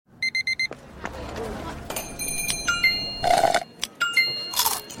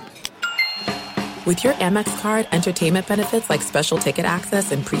With your Amex card, entertainment benefits like special ticket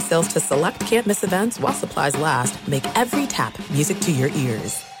access and pre-sales to select can't-miss events while supplies last make every tap music to your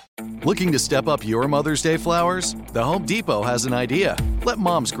ears. Looking to step up your Mother's Day flowers? The Home Depot has an idea. Let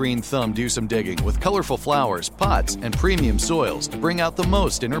Mom's green thumb do some digging with colorful flowers, pots, and premium soils to bring out the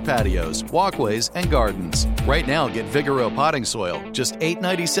most in her patios, walkways, and gardens. Right now, get Vigoro potting soil, just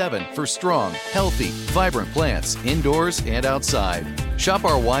 $8.97 for strong, healthy, vibrant plants indoors and outside. Shop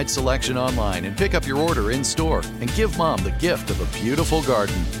our wide selection online and pick up your order in-store and give Mom the gift of a beautiful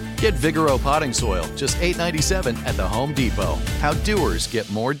garden. Get Vigoro potting soil, just $8.97 at the Home Depot. How doers get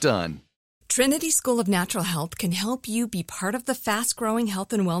more done. Trinity School of Natural Health can help you be part of the fast-growing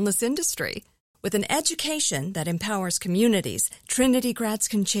health and wellness industry. With an education that empowers communities, Trinity grads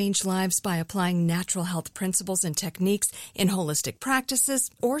can change lives by applying natural health principles and techniques in holistic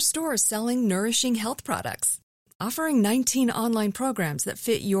practices or stores selling nourishing health products. Offering 19 online programs that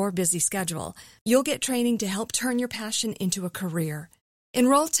fit your busy schedule, you'll get training to help turn your passion into a career.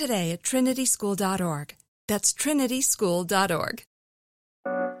 Enroll today at trinityschool.org. That's trinityschool.org.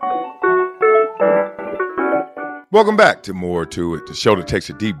 Welcome back to More to It, the show that takes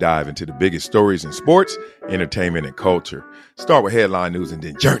a deep dive into the biggest stories in sports, entertainment, and culture. Start with headline news and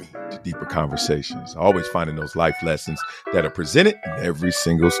then journey to deeper conversations. Always finding those life lessons that are presented in every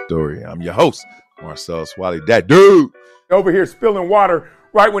single story. I'm your host, Marcel Swally, that dude. Over here spilling water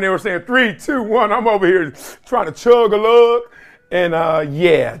right when they were saying 3, 2, 1. I'm over here trying to chug a lug. And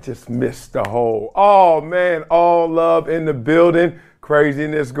just missed the hole. Oh, man, all love in the building.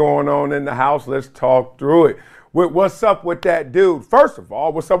 Craziness going on in the house. Let's talk through it. What's up with that dude? First of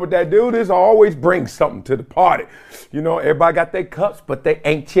all, what's up with that dude is I always bring something to the party. You know, everybody got their cups, but they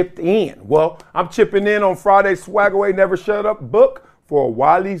ain't chipped in. Well, I'm chipping in on Friday's Swag Away Never Shut Up book for a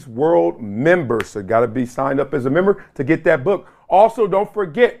Wiley's World member. So got to be signed up as a member to get that book. Also, don't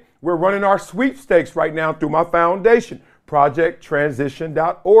forget, we're running our sweepstakes right now through my foundation,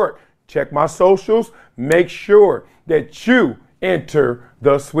 projecttransition.org. Check my socials. Make sure that you enter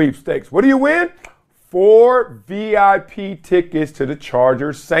the sweepstakes. What do you win? 4 VIP tickets to the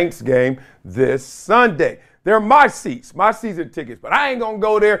Chargers Saints game this Sunday. They're my seats, my season tickets, but I ain't going to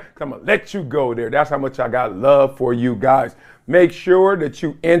go there because I'm going to let you go there. That's how much I got love for you guys. Make sure that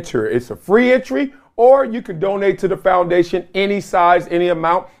you enter. It's a free entry, or you can donate to the foundation any size, any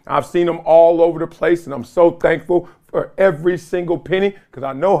amount. I've seen them all over the place, and I'm so thankful for every single penny because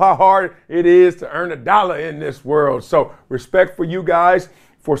I know how hard it is to earn $1 in this world. So respect for you guys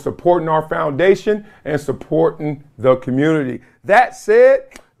for supporting our foundation and supporting the community. That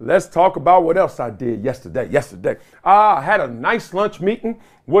said, let's talk about what else I did yesterday. I had a nice lunch meeting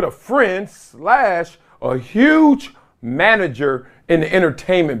with a friend / a huge manager in the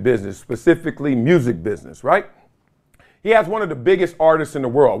entertainment business, specifically music business, right? He has one of the biggest artists in the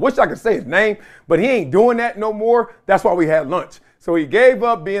world. Wish I could say his name, but he ain't doing that no more. That's why we had lunch. So he gave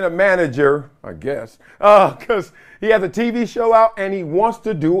up being a manager, I guess, because he has a TV show out and he wants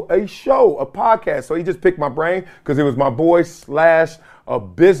to do a podcast. So he just picked my brain because it was my boy / a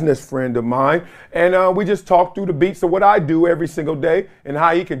business friend of mine. And we just talked through the beats of what I do every single day and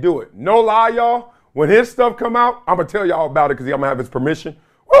how he can do it. No lie, y'all. When his stuff come out, I'm going to tell y'all about it because I'm going to have his permission.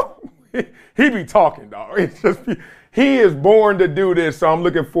 Woo! He be talking, dog. He is born to do this, so I'm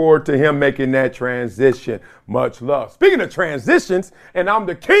looking forward to him making that transition. Much love. Speaking of transitions, and I'm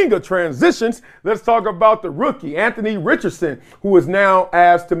the king of transitions, let's talk about the rookie, Anthony Richardson, who is now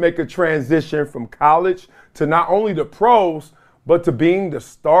asked to make a transition from college to not only the pros, but to being the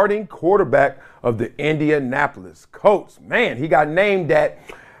starting quarterback of the Indianapolis Colts. Man, he got named that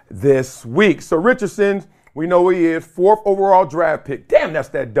this week. So Richardson, we know who he is, 4th overall draft pick. Damn, that's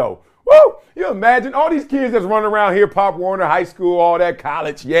that dough. Woo! You imagine all these kids that's running around here, Pop Warner, high school, all that,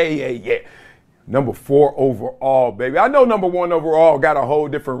 college. Yeah. Number 4 overall, baby. I know number 1 overall got a whole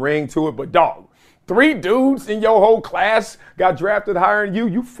different ring to it, but dog, 3 dudes in your whole class got drafted higher than you.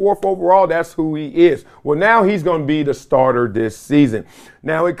 You 4th overall, that's who he is. Well, now he's going to be the starter this season.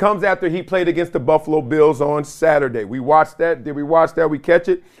 Now, it comes after he played against the Buffalo Bills on Saturday. We watched that. Did we watch that? We catch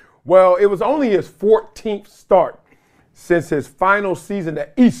it? Well, it was only his 14th start since his final season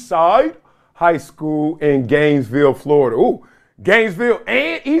at Eastside High School in Gainesville, Florida. Ooh, Gainesville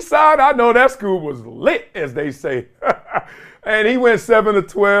and Eastside, I know that school was lit, as they say. And he went 7 of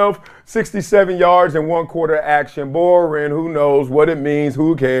 12, 67 yards and 1 quarter action. Boring, who knows what it means,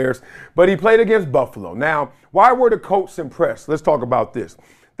 who cares. But he played against Buffalo. Now, why were the Colts impressed? Let's talk about this.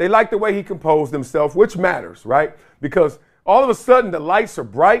 They liked the way he composed himself, which matters, right? Because all of a sudden the lights are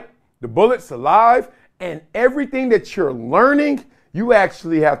bright, the bullet's alive, and everything that you're learning, you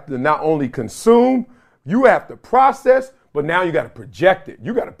actually have to not only consume, you have to process, But now you got to project it.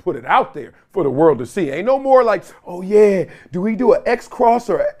 You got to put it out there for the world to see. Ain't no more like, oh yeah, do we do an X cross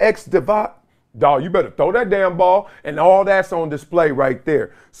or an X divide? Dog, you better throw that damn ball, and all that's on display right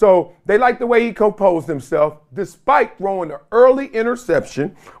there. So they like the way he composed himself, despite throwing an early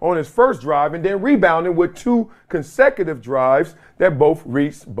interception on his first drive and then rebounding with 2 consecutive drives that both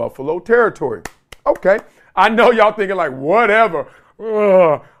reached Buffalo territory. Okay, I know y'all thinking like, whatever.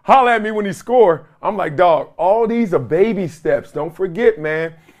 Holla at me when he score. I'm like, dog, all these are baby steps. Don't forget,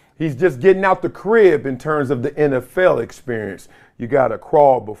 man, he's just getting out the crib in terms of the NFL experience. You got to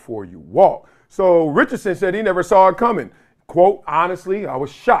crawl before you walk. So Richardson said he never saw it coming. Quote, honestly, I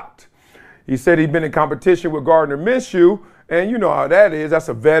was shocked. He said he'd been in competition with Gardner Minshew, and you know how that is. That's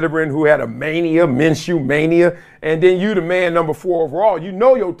a veteran who had a mania, Minshew mania, and then you the man number 4 overall. You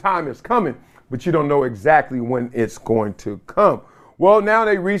know your time is coming, but you don't know exactly when it's going to come. Well, now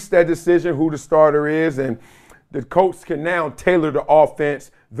they reached that decision who the starter is, and the Colts can now tailor the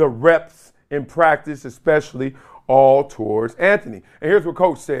offense, the reps in practice especially, all towards Anthony. And here's what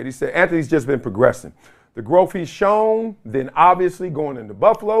Coach said. He said, Anthony's just been progressing. The growth he's shown, then obviously going into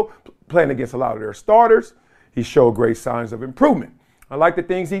Buffalo, playing against a lot of their starters, he showed great signs of improvement. I like the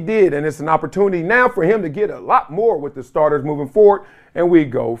things he did, and it's an opportunity now for him to get a lot more with the starters moving forward, and we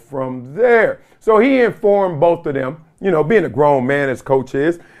go from there. So he informed both of them, you know, being a grown man as Coach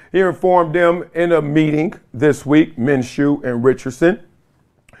is, he informed them in a meeting this week, Minshew and Richardson.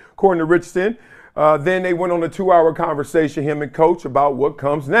 According to Richardson, then they went on a 2-hour conversation, him and Coach, about what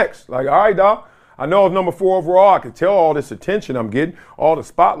comes next. Like, all right, dog, I know I was number 4 overall. I can tell all this attention I'm getting, all the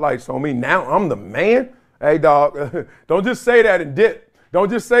spotlights on me. Now I'm the man. Hey, dog, don't just say that and dip. Don't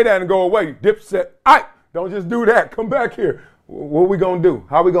just say that and go away. Dip said, all right, don't just do that. Come back here. What are we going to do?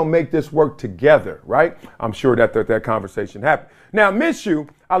 How are we going to make this work together, right? I'm sure that conversation happened. Now, Minshew,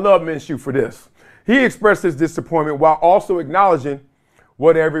 I love Minshew for this. He expressed his disappointment while also acknowledging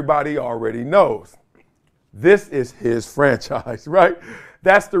what everybody already knows. This is his franchise, right?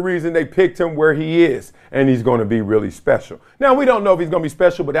 That's the reason they picked him where he is, and he's going to be really special. Now, we don't know if he's going to be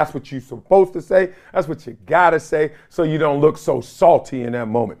special, but that's what you're supposed to say. That's what you got to say so you don't look so salty in that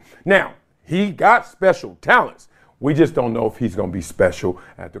moment. Now, he got special talents. We just don't know if he's going to be special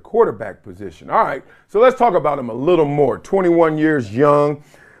at the quarterback position. All right, so let's talk about him a little more. 21 years young,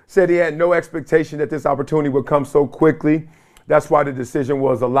 said he had no expectation that this opportunity would come so quickly. That's why the decision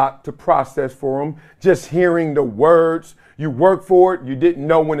was a lot to process for him. Just hearing the words, you work for it, you didn't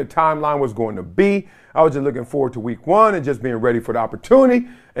know when the timeline was going to be. I was just looking forward to week 1 and just being ready for the opportunity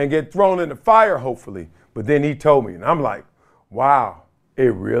and get thrown in the fire, hopefully. But then he told me, and I'm like, wow,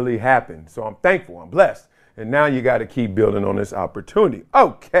 it really happened. So I'm thankful, I'm blessed. And now you got to keep building on this opportunity.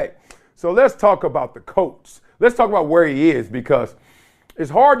 Okay, so let's talk about the Colts. Let's talk about where he is, because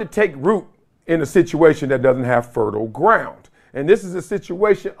it's hard to take root in a situation that doesn't have fertile ground. And this is a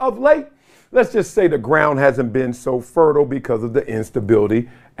situation of late. Let's just say the ground hasn't been so fertile because of the instability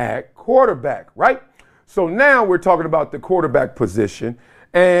at quarterback, right? So now we're talking about the quarterback position.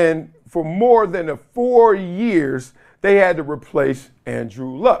 And for more than 4 years, they had to replace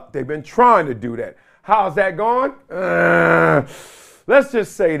Andrew Luck. They've been trying to do that. How's that going? Let's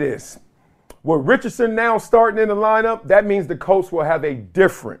just say this. With Richardson now starting in the lineup, that means the Colts will have a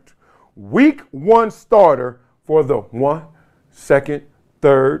different week 1 starter for the 1, 2nd,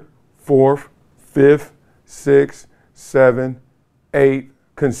 3rd, 4th, 5th, 6th, 7th, 8th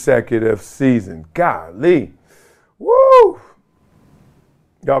consecutive season. Golly. Woo!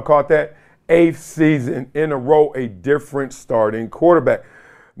 Y'all caught that? 8th season in a row, a different starting quarterback.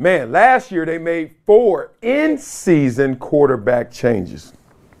 Man, last year they made 4 in-season quarterback changes.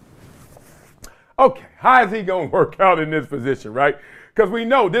 Okay, how is he going to work out in this position, right? Because we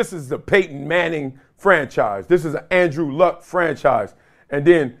know this is the Peyton Manning franchise. This is an Andrew Luck franchise. And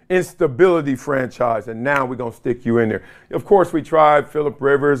then instability franchise. And now we're going to stick you in there. Of course, we tried Phillip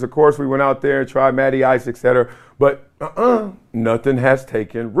Rivers. Of course, we went out there and tried Matty Ice, et cetera. But nothing has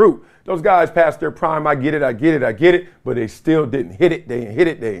taken root. Those guys past their prime. I get it. But they still didn't hit it. They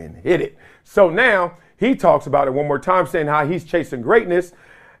didn't hit it. So now he talks about it one more time, saying how he's chasing greatness.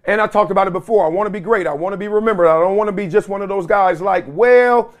 And I talked about it before. I want to be great. I want to be remembered. I don't want to be just one of those guys like,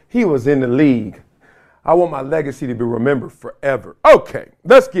 well, he was in the league. I want my legacy to be remembered forever. Okay,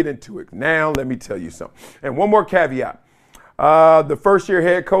 let's get into it. Now, let me tell you something. And one more caveat. The first-year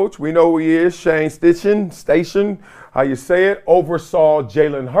head coach, we know who he is, Shane Station, how you say it, oversaw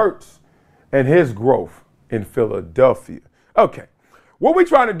Jalen Hurts and his growth in Philadelphia. Okay, what we're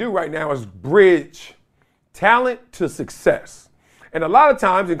trying to do right now is bridge talent to success. And a lot of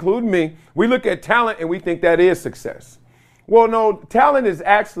times, including me, we look at talent and we think that is success. Well, no, talent is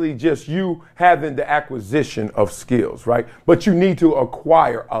actually just you having the acquisition of skills, right? But you need to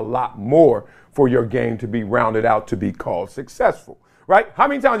acquire a lot more for your game to be rounded out to be called successful, right? How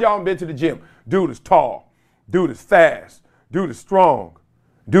many times y'all been to the gym? Dude is tall. Dude is fast. Dude is strong.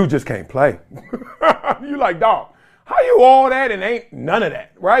 Dude just can't play. You like, dog, how you all that and ain't none of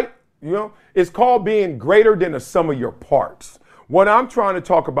that, right? You know, it's called being greater than the sum of your parts. What I'm trying to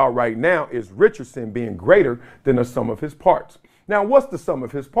talk about right now is Richardson being greater than the sum of his parts. Now, what's the sum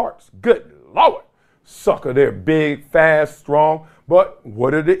of his parts? Good Lord. Sucker, they're big, fast, strong. But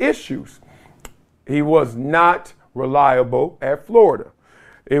what are the issues? He was not reliable at Florida.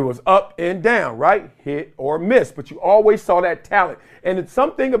 It was up and down, right? Hit or miss. But you always saw that talent. And it's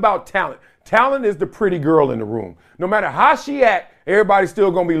something about talent. Talent is the pretty girl in the room. No matter how she act, everybody's still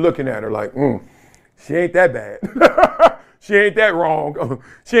going to be looking at her like, she ain't that bad. She ain't that wrong.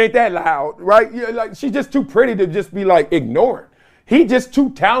 She ain't that loud, right? Yeah, like she's just too pretty to just be like ignoring. He just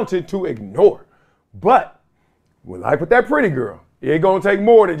too talented to ignore. But when I put that pretty girl, it ain't gonna take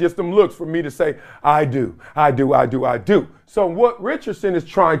more than just them looks for me to say, I do. So what Richardson is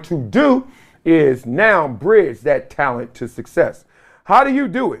trying to do is now bridge that talent to success. How do you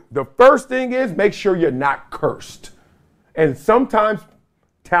do it? The first thing is make sure you're not cursed. And sometimes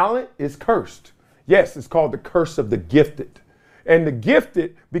talent is cursed. Yes, it's called the curse of the gifted. And the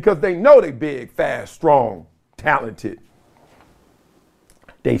gifted, because they know they big, fast, strong, talented,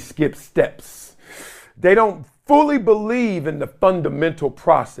 they skip steps. They don't fully believe in the fundamental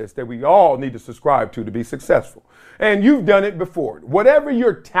process that we all need to subscribe to be successful. And you've done it before. Whatever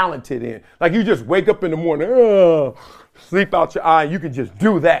you're talented in, like you just wake up in the morning, sleep out your eye, and you can just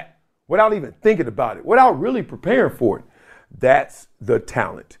do that without even thinking about it, without really preparing for it. That's the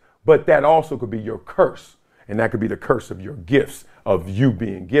talent. But that also could be your curse. And that could be the curse of your gifts, of you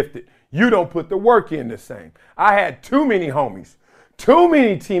being gifted. You don't put the work in the same. I had too many homies, too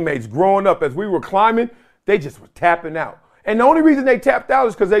many teammates growing up as we were climbing. They just were tapping out. And the only reason they tapped out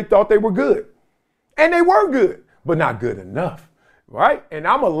is because they thought they were good. And they were good, but not good enough. Right? And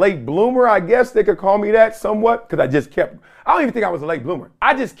I'm a late bloomer, I guess they could call me that somewhat, because I don't even think I was a late bloomer.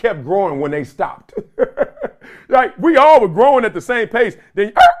 I just kept growing when they stopped. Like, we all were growing at the same pace.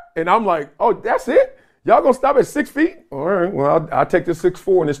 Then, and I'm like, oh, that's it? Y'all gonna stop at 6 feet? All right, well, I'll take this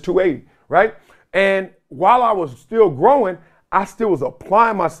 6'4" and this 280, right? And while I was still growing, I still was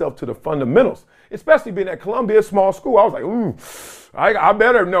applying myself to the fundamentals, especially being at Columbia, small school. I was like, I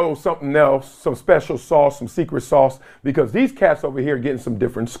better know something else, some special sauce, some secret sauce, because these cats over here are getting some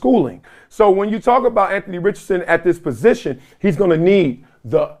different schooling. So when you talk about Anthony Richardson at this position, he's going to need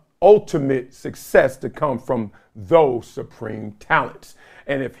the ultimate success to come from those supreme talents.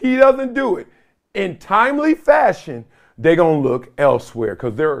 And if he doesn't do it in timely fashion, they're going to look elsewhere,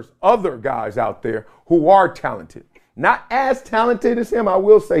 because there's other guys out there who are talented. Not as talented as him, I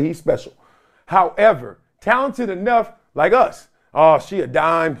will say he's special. However, talented enough like us. Oh, she a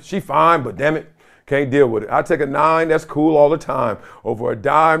dime, she fine, but damn it, can't deal with it. I take a 9, that's cool all the time, over a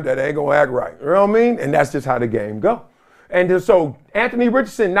dime that ain't gonna act right. You know what I mean? And that's just how the game go. And so Anthony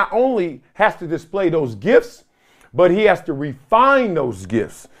Richardson not only has to display those gifts, but he has to refine those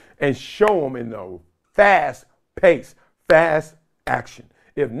gifts and show them in a fast pace, fast action.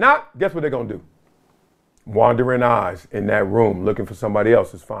 If not, guess what they're gonna do? Wandering eyes in that room looking for somebody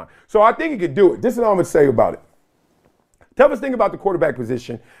else is fine. So I think he could do it. This is all I'm gonna say about it. Toughest thing about the quarterback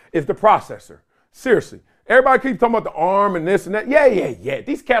position is the processor. Seriously. Everybody keeps talking about the arm and this and that. Yeah.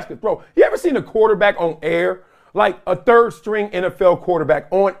 These cats can throw. You ever seen a quarterback on air? Like a third string NFL quarterback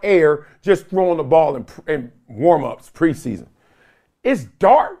on air just throwing the ball in warm-ups preseason. It's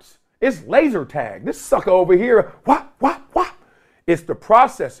darts. It's laser tag. This sucker over here, whop. It's the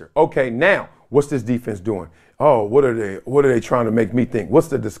processor. Okay, now, what's this defense doing? Oh, what are they trying to make me think? What's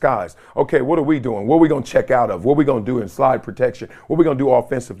the disguise? Okay, what are we doing? What are we going to check out of? What are we going to do in slide protection? What are we going to do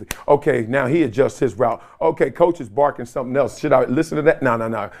offensively? Okay, now he adjusts his route. Okay, coach is barking something else. Should I listen to that?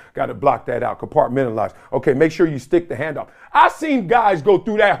 No. Got to block that out. Compartmentalize. Okay, make sure you stick the handoff. I've seen guys go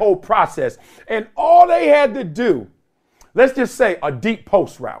through that whole process, and all they had to do, let's just say a deep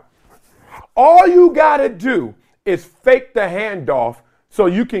post route. All you got to do is fake the handoff so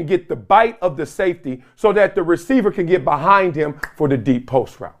you can get the bite of the safety so that the receiver can get behind him for the deep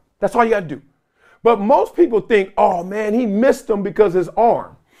post route. That's all you got to do. But most people think, oh, man, he missed him because his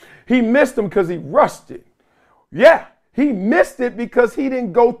arm. He missed him because he rushed. Yeah, he missed it because he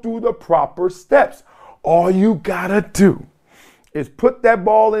didn't go through the proper steps. All you got to do is put that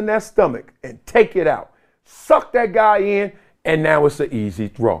ball in that stomach and take it out. Suck that guy in, and now it's an easy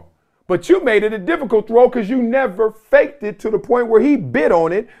throw. But you made it a difficult throw because you never faked it to the point where he bit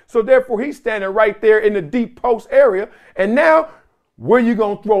on it. So therefore, he's standing right there in the deep post area. And now, where you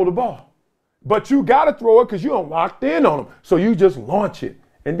going to throw the ball? But you got to throw it because you don't locked in on him. So you just launch it.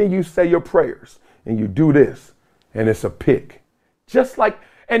 And then you say your prayers. And you do this. And it's a pick. Just like,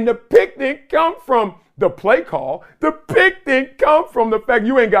 and the pick didn't come from the play call. The pick didn't come from the fact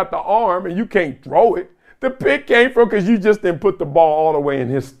you ain't got the arm and you can't throw it. The pick came from because you just didn't put the ball all the way in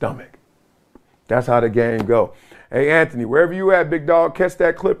his stomach. That's how the game go. Hey, Anthony, wherever you at, big dog, catch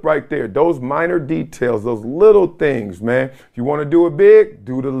that clip right there. Those minor details, those little things, man. If you want to do it big,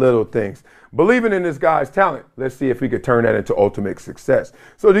 do the little things. Believing in this guy's talent, let's see if we could turn that into ultimate success.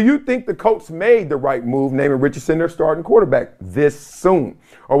 So do you think the Colts made the right move naming Richardson their starting quarterback this soon?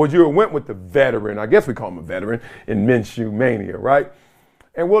 Or would you have went with the veteran, I guess we call him a veteran, in Minshew Mania, right?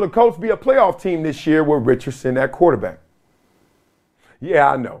 And will the Colts be a playoff team this year with Richardson at quarterback?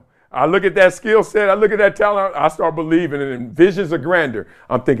 Yeah, I know. I look at that skill set, I look at that talent, I start believing it, and visions of grandeur.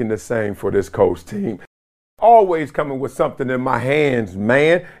 I'm thinking the same for this Colts team. Always coming with something in my hands,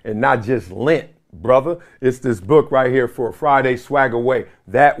 man, and not just lint, brother. It's this book right here for a Friday swag away.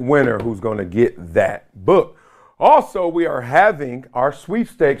 That winner who's going to get that book. Also, we are having our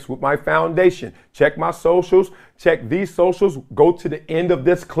sweepstakes with my foundation. Check my socials. Check these socials. Go to the end of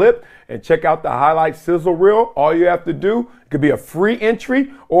this clip and check out the highlight sizzle reel. All you have to do, it could be a free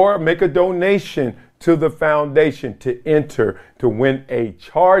entry or make a donation to the foundation to enter to win a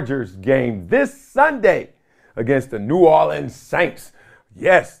Chargers game this Sunday against the New Orleans Saints.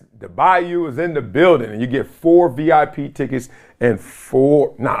 Yes, the Bayou is in the building, and you get 4 VIP tickets and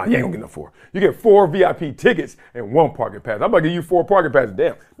 4. Nah, you ain't gonna get no 4. You get 4 VIP tickets and 1 parking pass. I'm about to give you 4 parking passes.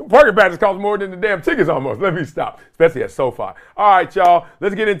 Damn, the parking passes cost more than the damn tickets almost. Let me stop, especially at SoFi. All right, y'all,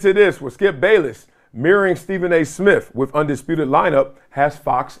 let's get into this with Skip Bayless mirroring Stephen A. Smith with undisputed lineup has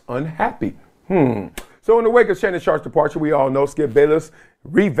Fox unhappy. So in the wake of Shannon Sharp's departure, we all know Skip Bayless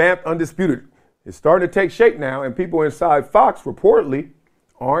revamped Undisputed. It's starting to take shape now, and people inside Fox reportedly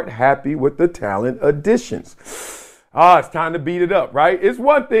aren't happy with the talent additions. It's time to beat it up, right? It's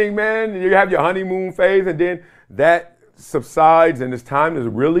one thing, man. You have your honeymoon phase, and then that subsides, and it's time to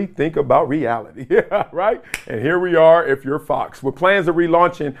really think about reality, right? And here we are, if you're Fox, with plans of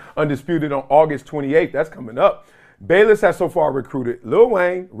relaunching Undisputed on August 28th. That's coming up. Bayless has so far recruited Lil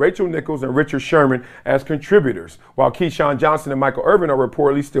Wayne, Rachel Nichols, and Richard Sherman as contributors, while Keyshawn Johnson and Michael Irvin are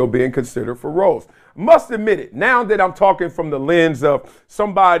reportedly still being considered for roles. Must admit it, now that I'm talking from the lens of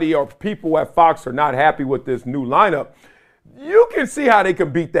somebody or people at Fox are not happy with this new lineup, you can see how they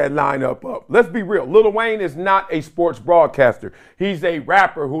can beat that lineup up. Let's be real. Lil Wayne is not a sports broadcaster. He's a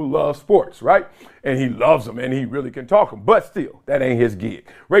rapper who loves sports, right? And he loves them, and he really can talk them. But still, that ain't his gig.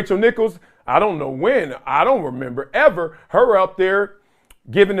 Rachel Nichols, I don't know when, I don't remember ever her up there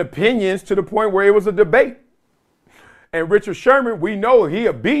giving opinions to the point where it was a debate. And Richard Sherman, we know he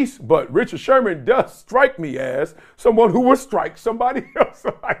a beast, but Richard Sherman does strike me as someone who would strike somebody else.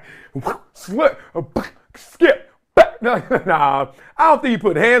 Like, skip. Nah, I don't think he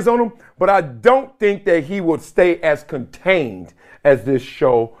put hands on him, but I don't think that he would stay as contained as this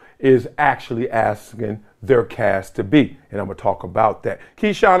show is actually asking their cast to be. And I'm going to talk about that.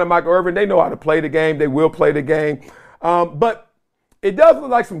 Keyshawn and Michael Irvin, they know how to play the game. They will play the game. But it does look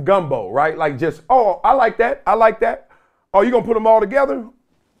like some gumbo, right? Like just, oh, I like that. I like that. Oh, you going to put them all together?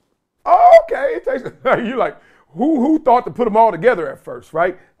 Oh, okay. You're like, who thought to put them all together at first,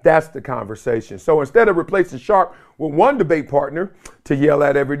 right? That's the conversation. So instead of replacing Sharp with one debate partner to yell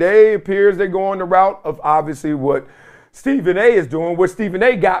at every day, it appears they're going the route of obviously what Stephen A is doing, what Stephen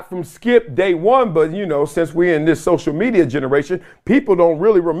A got from Skip day one. But, you know, since we're in this social media generation, people don't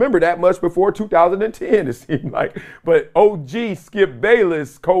really remember that much before 2010, it seemed like. But OG Skip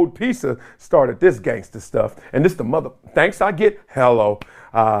Bayless, Cold Pizza, started this gangster stuff. And this the mother, thanks I get, hello.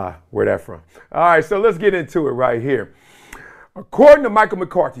 Where that from? All right, so let's get into it right here. According to Michael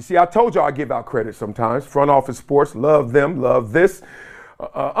McCarthy, see, I told y'all I give out credit sometimes. Front office sports, love them, love this.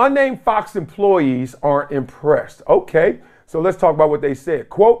 Unnamed Fox employees aren't impressed. Okay, so let's talk about what they said.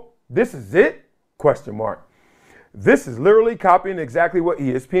 Quote, this is it? Question mark. This is literally copying exactly what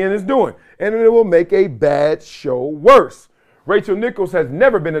ESPN is doing, and it will make a bad show worse. Rachel Nichols has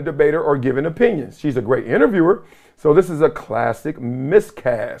never been a debater or given opinions. She's a great interviewer, so this is a classic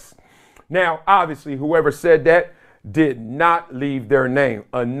miscast. Now, obviously, whoever said that did not leave their name.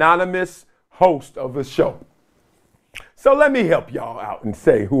 Anonymous host of a show. So let me help y'all out and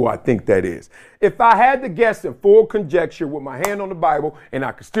say who I think that is. If I had to guess in full conjecture with my hand on the Bible, and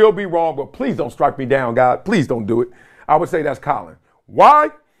I could still be wrong, but please don't strike me down, God. Please don't do it. I would say that's Colin. Why?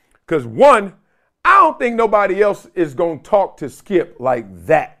 Because one, I don't think nobody else is going to talk to Skip like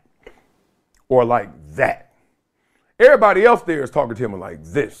that. or like that. Everybody else there is talking to him like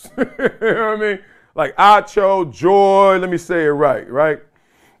this. You know what I mean? Like Acho, Joy, let me say it right?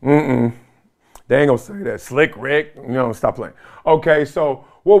 They ain't gonna say that. Slick Rick, stop playing. Okay, so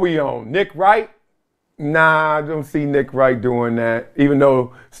what we on? Nick Wright? Nah, I don't see Nick Wright doing that, even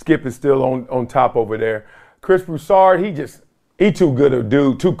though Skip is still on top over there. Chris Broussard, he too good a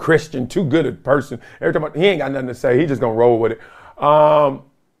dude, too Christian, too good a person. Every time he ain't got nothing to say, he just gonna roll with it.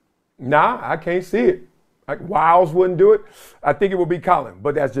 Nah, I can't see it. Like Wiles wouldn't do it. I think it would be Colin,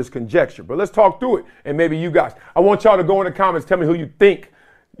 but that's just conjecture. But let's talk through it, and maybe you guys. I want y'all to go in the comments, tell me who you think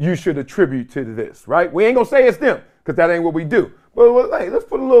you should attribute to this, right? We ain't gonna say it's them, because that ain't what we do. But hey, let's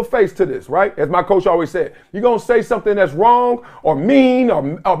put a little face to this, right? As my coach always said, you're gonna say something that's wrong or mean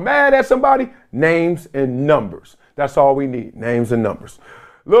or mad at somebody, names and numbers. That's all we need, names and numbers.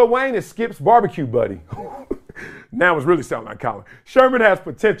 Lil Wayne is Skip's barbecue buddy. Now it's really sounding like Colin. Sherman has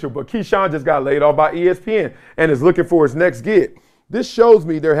potential, but Keyshawn just got laid off by ESPN and is looking for his next gig. This shows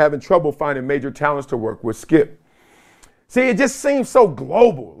me they're having trouble finding major talents to work with Skip. See, it just seems so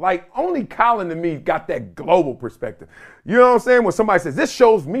global. Like, only Colin to me got that global perspective. You know what I'm saying? When somebody says, this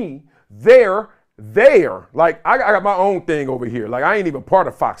shows me they're there. Like, I got my own thing over here. Like, I ain't even part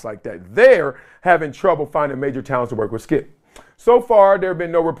of Fox like that. They're having trouble finding major talents to work with Skip. So far, there have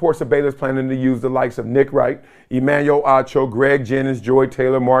been no reports of Bayless planning to use the likes of Nick Wright, Emmanuel Acho, Greg Jennings, Joy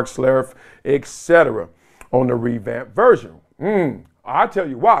Taylor, Mark Schlereth, etc. on the revamped version. I'll tell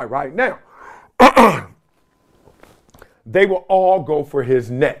you why right now. They will all go for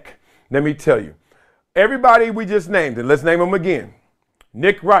his neck. Let me tell you. Everybody we just named, and let's name them again.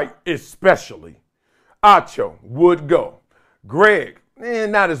 Nick Wright especially. Acho would go. Greg,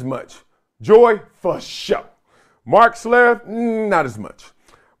 not as much. Joy, for sure. Mark Schlereth, not as much.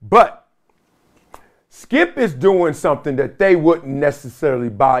 But Skip is doing something that they wouldn't necessarily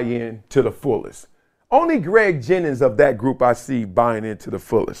buy in to the fullest. Only Greg Jennings of that group I see buying into the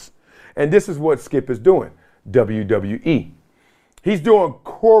fullest. And this is what Skip is doing. WWE. He's doing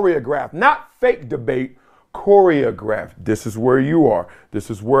choreographed, not fake debate, choreographed. This is where you are.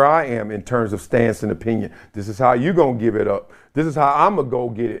 This is where I am in terms of stance and opinion. This is how you going to give it up. This is how I'm going to go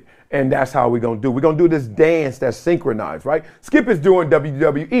get it. And that's how we're going to do. We're going to do this dance that's synchronized, right? Skip is doing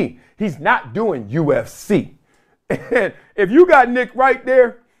WWE. He's not doing UFC. And if you got Nick right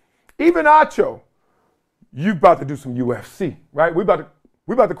there, even Acho, you about to do some UFC, right? We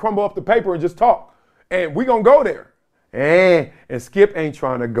about to crumble up the paper and just talk. And we're going to go there. And Skip ain't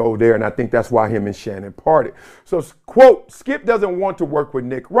trying to go there. And I think that's why him and Shannon parted. So, quote, Skip doesn't want to work with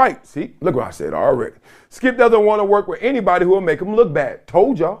Nick Wright. See, look what I said already. Skip doesn't want to work with anybody who will make him look bad.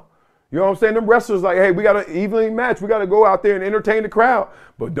 Told y'all. You know what I'm saying? Them wrestlers like, hey, we got to evenly match. We got to go out there and entertain the crowd.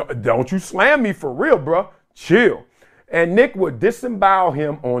 But don't you slam me for real, bro. Chill. And Nick would disembowel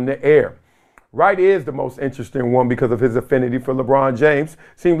him on the air. Wright is the most interesting one because of his affinity for LeBron James.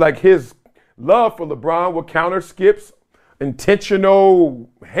 Seems like his love for LeBron will counter Skip's intentional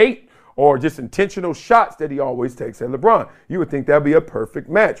hate or just intentional shots that he always takes at LeBron. You would think that'd be a perfect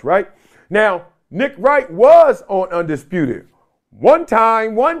match, right? Now, Nick Wright was on Undisputed one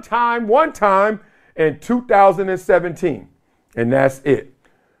time in 2017, and that's it.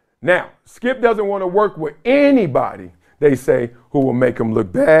 Now, Skip doesn't want to work with anybody, they say, who will make him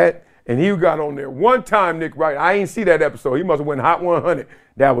look bad. And he got on there one time, Nick Wright. I ain't see that episode. He must have went Hot 100.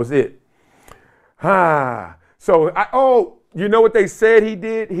 That was it. So, you know what they said he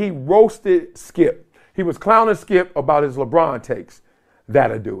did? He roasted Skip. He was clowning Skip about his LeBron takes.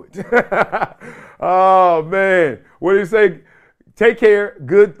 That'll do it. Oh, man. What did he say? Take care,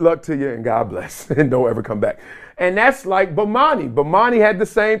 good luck to you, and God bless. And don't ever come back. And that's like Bomani. Bomani had the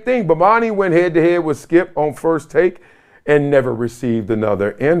same thing. Bomani went head-to-head with Skip on First Take and never received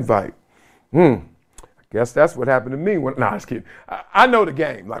another invite. I guess that's what happened to me. I was kidding. I know the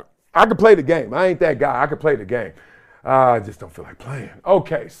game. Like, I can play the game. I ain't that guy. I can play the game. I just don't feel like playing.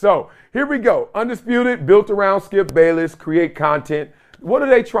 Okay, so here we go. Undisputed, built around Skip Bayless, create content. What are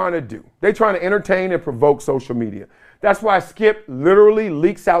they trying to do? They're trying to entertain and provoke social media. That's why Skip literally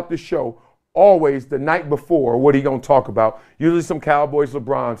leaks out the show always the night before what he gonna talk about. Usually some Cowboys,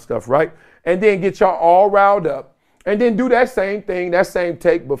 LeBron stuff, right? And then get y'all all riled up and then do that same thing, that same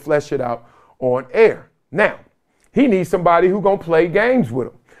take, but flesh it out on air. Now, he needs somebody who gonna play games with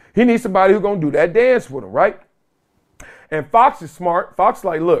him. He needs somebody who's going to do that dance with him, right? And Fox is smart. Fox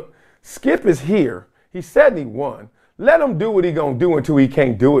like, look, Skip is here. He's 71. Let him do what he's going to do until he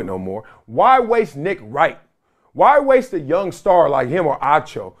can't do it no more. Why waste Nick Wright? Why waste a young star like him or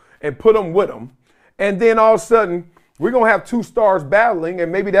Acho and put him with him? And then all of a sudden, we're going to have two stars battling,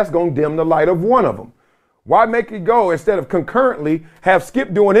 and maybe that's going to dim the light of one of them. Why make it go instead of concurrently have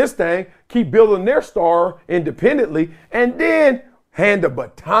Skip doing his thing, keep building their star independently, and then hand the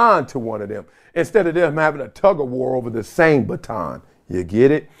baton to one of them instead of them having a tug of war over the same baton. You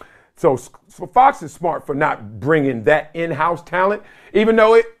get it? So Fox is smart for not bringing that in-house talent, even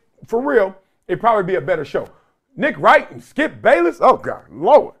though for real, it'd probably be a better show. Nick Wright and Skip Bayless, oh God,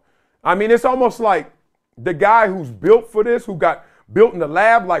 Lord. I mean, it's almost like the guy who's built for this, who got built in the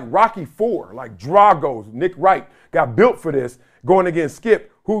lab like Rocky IV, like Drago's, Nick Wright, got built for this, going against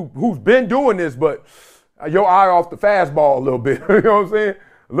Skip, who's been doing this, but your eye off the fastball a little bit. You know what I'm saying?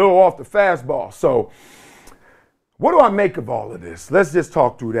 A little off the fastball. So what do I make of all of this? Let's just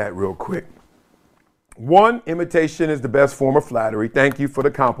talk through that real quick. One, imitation is the best form of flattery. Thank you for the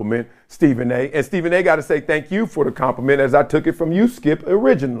compliment, Stephen A. And Stephen A got to say thank you for the compliment as I took it from you, Skip,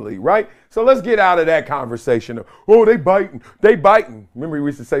 originally, right? So let's get out of that conversation of, oh, they biting. Remember we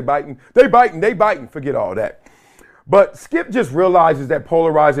used to say biting? They biting. Forget all that. But Skip just realizes that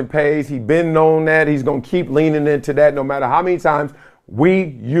polarizing pays. He's been known that. He's going to keep leaning into that no matter how many times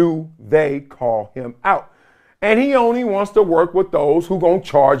they call him out. And he only wants to work with those who going to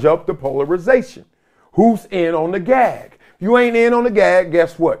charge up the polarization. Who's in on the gag? If you ain't in on the gag,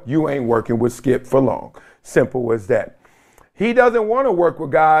 guess what? You ain't working with Skip for long. Simple as that. He doesn't want to work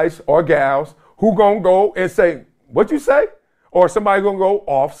with guys or gals who going to go and say, what you say? Or somebody going to go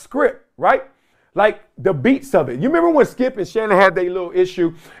off script, right? Like the beats of it. You remember when Skip and Shannon had their little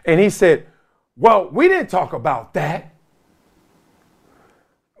issue and he said, well, we didn't talk about that.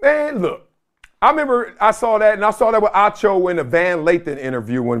 Man, look. I remember I saw that, and I saw that with Acho in the Van Lathan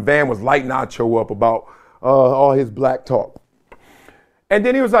interview when Van was lighting Acho up about all his black talk. And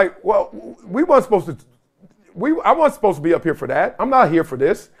then he was like, well, I wasn't supposed to be up here for that. I'm not here for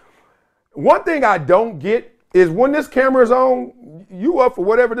this. One thing I don't get is when this camera's on, you up for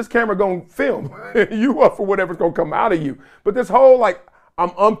whatever this camera gonna film. You up for whatever's gonna come out of you. But this whole like,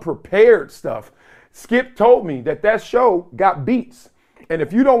 I'm unprepared stuff. Skip told me that show got beats. And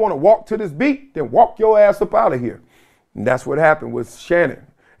if you don't want to walk to this beat, then walk your ass up out of here. And that's what happened with Shannon.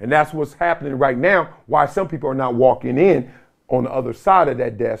 And that's what's happening right now, why some people are not walking in on the other side of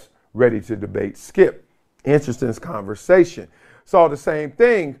that desk ready to debate Skip. Interesting conversation. Saw the same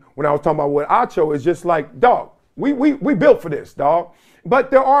thing when I was talking about what Acho is just like, dog, we built for this, dog. But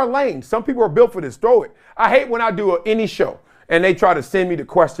there are lanes. Some people are built for this. Throw it. I hate when I do any show and they try to send me the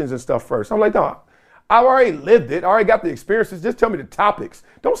questions and stuff first. I'm like, dog. I've already lived it. I already got the experiences. Just tell me the topics.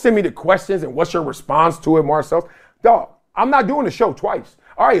 Don't send me the questions and what's your response to it, Marcel. Dog, I'm not doing the show twice.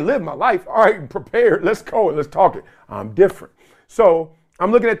 I already lived my life. All right, prepared. Let's go and let's talk it. I'm different. So I'm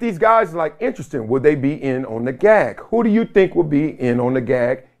looking at these guys like, interesting. Would they be in on the gag? Who do you think would be in on the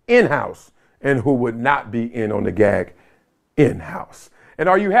gag in-house? And who would not be in on the gag in-house? And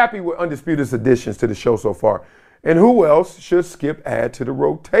are you happy with Undisputed's additions to the show so far? And who else should Skip add to the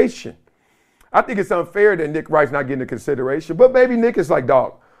rotation? I think it's unfair that Nick Wright's not getting the consideration, but maybe Nick is like,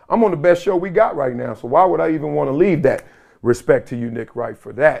 dog, I'm on the best show we got right now, so why would I even want to leave that? Respect to you, Nick Wright,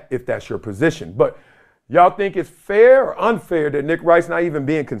 for that, if that's your position. But y'all think it's fair or unfair that Nick Wright's not even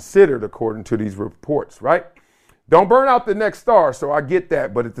being considered according to these reports, right? Don't burn out the next star, so I get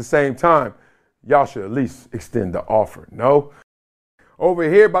that, but at the same time, y'all should at least extend the offer, no? Over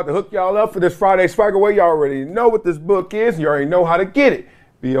here, about to hook y'all up for this Friday Swagger Away. Y'all already know what this book is. You already know how to get it.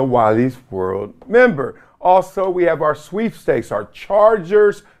 Be a Wiley's World member. Also, we have our sweepstakes, our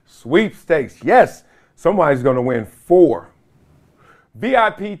Chargers sweepstakes. Yes, somebody's going to win 4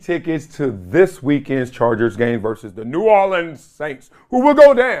 VIP tickets to this weekend's Chargers game versus the New Orleans Saints, who will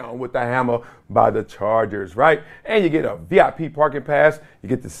go down with the hammer by the Chargers, right? And you get a VIP parking pass. You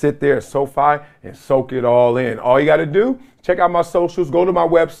get to sit there at SoFi and soak it all in. All you got to do, check out my socials, go to my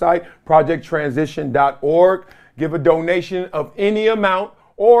website, projecttransition.org, give a donation of any amount,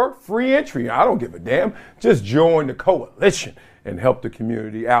 or free entry. I don't give a damn. Just join the coalition and help the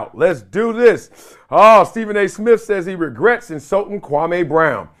community out. Let's do this. Oh, Stephen A. Smith says he regrets insulting Kwame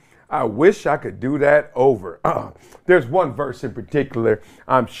Brown. I wish I could do that over. There's one verse in particular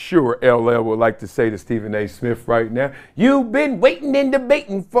I'm sure LL would like to say to Stephen A. Smith right now. You've been waiting and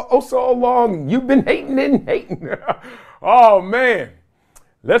debating for oh so long. You've been hating and hating. Oh, man.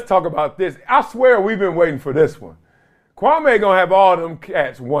 Let's talk about this. I swear we've been waiting for this one. Kwame gonna have all them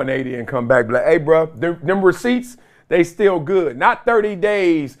cats 180 and come back like, hey, bro, them receipts, they still good. Not 30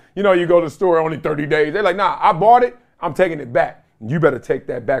 days. You know, you go to the store, only 30 days. They're like, nah, I bought it. I'm taking it back. You better take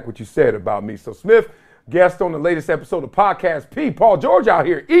that back, what you said about me. So Smith, guest on the latest episode of Podcast P. Paul George out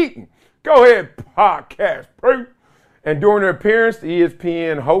here eating. Go ahead, Podcast P. And during their appearance, the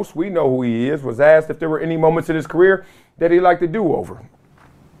ESPN host, we know who he is, was asked if there were any moments in his career that he'd like to do over.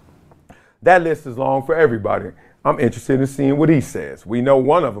 That list is long for everybody. I'm interested in seeing what he says. We know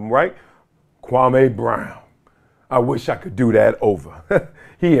one of them, right? Kwame Brown. I wish I could do that over.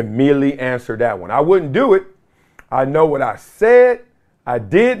 He immediately answered that one. I wouldn't do it. I know what I said. I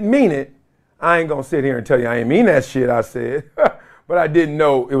did mean it. I ain't going to sit here and tell you I ain't mean that shit I said. But I didn't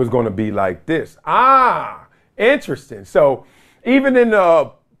know it was going to be like this. Interesting. So even in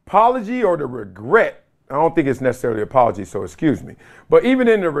the apology or the regret, I don't think it's necessarily apology, so excuse me. But even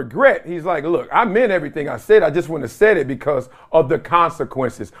in the regret, he's like, look, I meant everything I said. I just wouldn't have said it because of the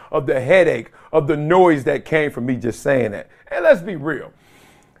consequences, of the headache, of the noise that came from me just saying that. And let's be real.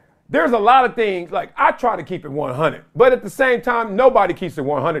 There's a lot of things, like I try to keep it 100, but at the same time, nobody keeps it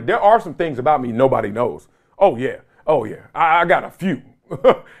 100. There are some things about me nobody knows. Oh, yeah. I got a few.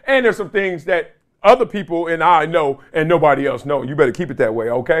 And there's some things that other people and I know and nobody else know. You better keep it that way,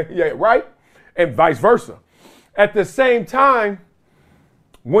 okay? Yeah, right? And vice versa. At the same time,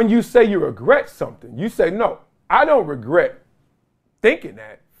 when you say you regret something, you say, no, I don't regret thinking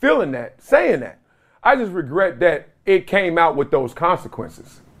that, feeling that, saying that. I just regret that it came out with those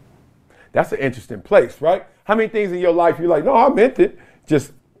consequences. That's an interesting place, right? How many things in your life you're like, no, I meant it,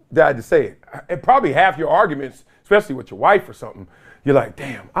 just died to say it. And probably half your arguments, especially with your wife or something, you're like,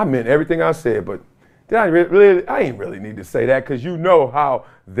 damn, I meant everything I said, but I ain't really need to say that because you know how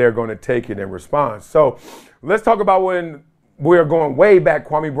they're going to take it and respond. So let's talk about when we're going way back.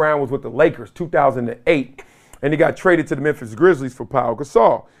 Kwame Brown was with the Lakers, 2008, and he got traded to the Memphis Grizzlies for Pau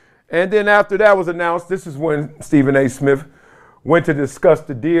Gasol. And then after that was announced, this is when Stephen A. Smith went to discuss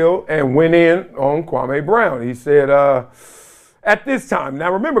the deal and went in on Kwame Brown. He said, at this time,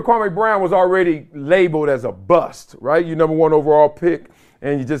 now remember Kwame Brown was already labeled as a bust, right? You number one overall pick.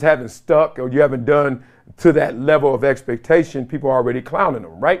 And you just haven't stuck or you haven't done to that level of expectation, people are already clowning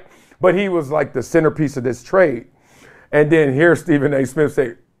him, right? But he was like the centerpiece of this trade. And then here Stephen A. Smith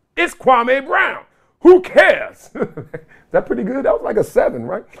say, it's Kwame Brown. Who cares? Is that pretty good? That was like a 7,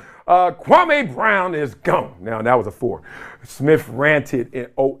 right? Kwame Brown is gone. Now, that was a 4. Smith ranted in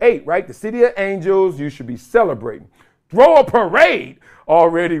 2008, right? The City of Angels, you should be celebrating. Throw a parade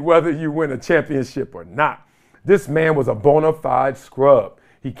already, whether you win a championship or not. This man was a bona fide scrub.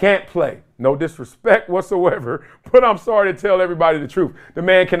 He can't play. No disrespect whatsoever, but I'm sorry to tell everybody the truth. The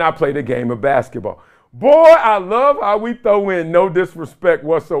man cannot play the game of basketball. Boy, I love how we throw in no disrespect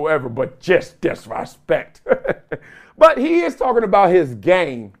whatsoever, but just disrespect. But he is talking about his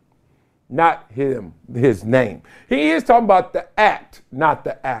game, not his name. He is talking about the act, not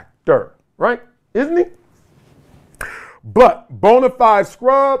the actor, right? Isn't he? But bona fide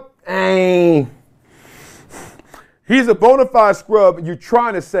scrub, he's a bona fide scrub, you're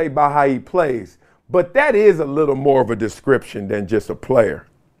trying to say by how he plays. But that is a little more of a description than just a player.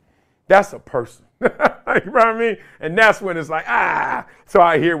 That's a person. You know what I mean? And that's when it's like, So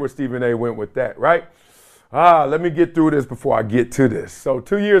I hear where Stephen A. went with that, right? Let me get through this before I get to this. So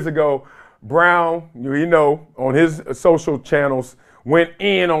 2 years ago, Brown, you know, on his social channels, went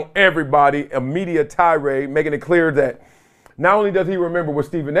in on everybody, a media tirade, making it clear that not only does he remember what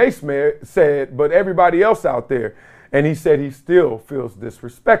Stephen A. said, but everybody else out there. And he said he still feels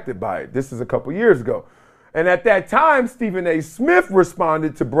disrespected by it. This is a couple years ago. And at that time, Stephen A. Smith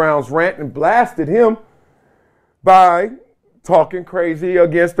responded to Brown's rant and blasted him by talking crazy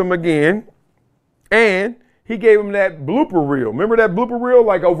against him again. And he gave him that blooper reel. Remember that blooper reel?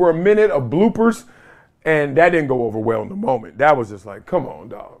 Like over a minute of bloopers. And that didn't go over well in the moment. That was just like, come on,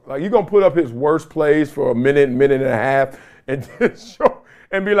 dog. Like, you're going to put up his worst plays for a minute and a half and just show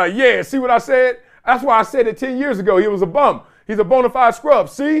and be like, yeah, see what I said? That's why I said it 10 years ago. He was a bum. He's a bona fide scrub.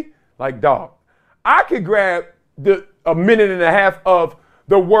 See? Like, dog, I could grab a minute and a half of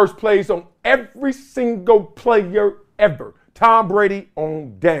the worst plays on every single player ever. Tom Brady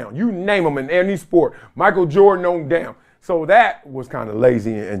on down. You name him in any sport. Michael Jordan on down. So that was kind of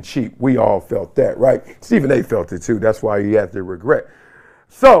lazy and cheap. We all felt that, right? Stephen A. felt it too. That's why he had the regret.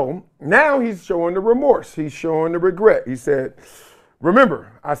 So now he's showing the remorse. He's showing the regret. He said,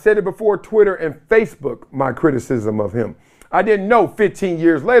 remember, I said it before Twitter and Facebook, my criticism of him. I didn't know 15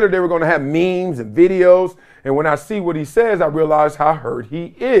 years later they were going to have memes and videos. And when I see what he says, I realize how hurt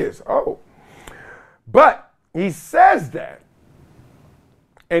he is. Oh, but he says that.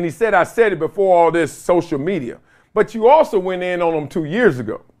 And he said, I said it before all this social media. But you also went in on him 2 years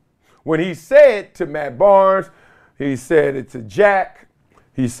ago when he said to Matt Barnes, he said it to Jack,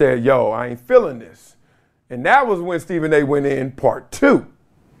 he said, yo, I ain't feeling this. And that was when Stephen A. went in part 2,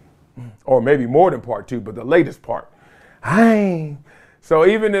 or maybe more than part 2, but the latest part. So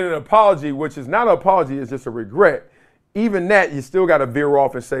even in an apology, which is not an apology, it's just a regret, even that you still got to veer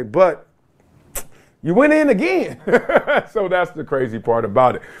off and say, but you went in again. So that's the crazy part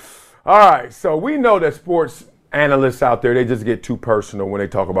about it. All right, so we know that sports analysts out there, they just get too personal when they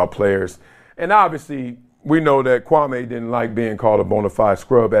talk about players. And obviously, we know that Kwame didn't like being called a bona fide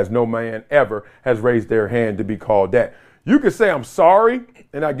scrub, as no man ever has raised their hand to be called that. You could say I'm sorry,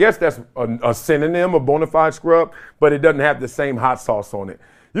 and I guess that's a synonym of bona fide scrub, but it doesn't have the same hot sauce on it.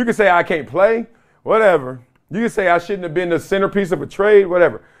 You could say I can't play, whatever. You could say I shouldn't have been the centerpiece of a trade,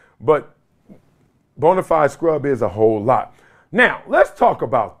 whatever. But bona fide scrub is a whole lot. Now, let's talk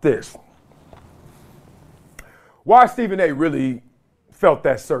about this. Why Stephen A. really felt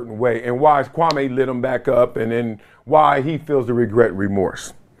that certain way, and why Kwame lit him back up, and then why he feels the regret and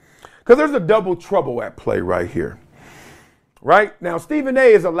remorse. Because there's a double trouble at play right here. Right? Now, Stephen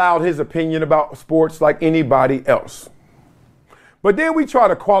A. has allowed his opinion about sports like anybody else. But then we try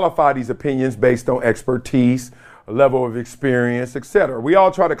to qualify these opinions based on expertise, a level of experience, etc. We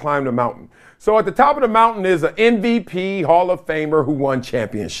all try to climb the mountain. So at the top of the mountain is an MVP, Hall of Famer who won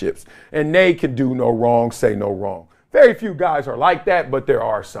championships. And they can do no wrong, say no wrong. Very few guys are like that, but there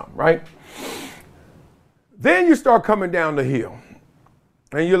are some, right? Then you start coming down the hill.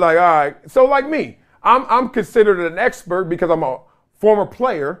 And you're like, all right, so like me, I'm considered an expert because I'm a former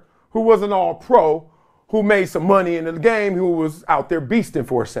player who was an all-pro, who made some money in the game, who was out there beasting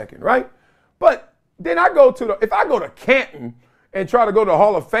for a second, right? But then if I go to Canton and try to go to the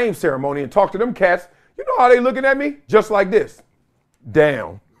Hall of Fame ceremony and talk to them cats, you know how they looking at me? Just like this.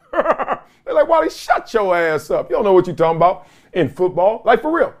 Down. They're like, Wally, shut your ass up. You don't know what you're talking about in football. Like,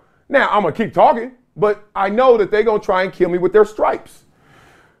 for real. Now, I'm going to keep talking, but I know that they're going to try and kill me with their stripes.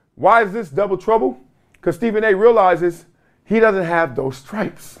 Why is this double trouble? Because Stephen A. realizes he doesn't have those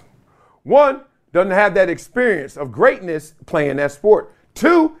stripes. One, doesn't have that experience of greatness playing that sport.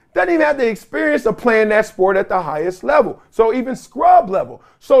 Two, doesn't even have the experience of playing that sport at the highest level. So even scrub level.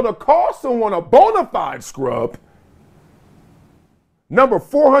 So to call someone a bona fide scrub, number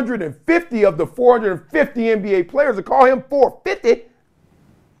 450 of the 450 NBA players, to call him 450,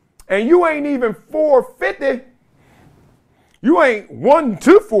 and you ain't even 450, you ain't 1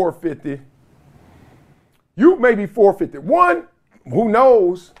 to 450, you may be 451, who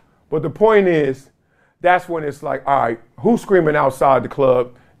knows? But the point is, that's when it's like, all right, who's screaming outside the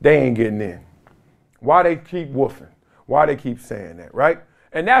club? They ain't getting in. Why they keep woofing? Why they keep saying that, right?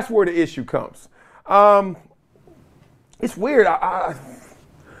 And that's where the issue comes. It's weird. I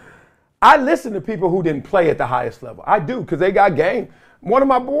listen to people who didn't play at the highest level. I do, because they got game. One of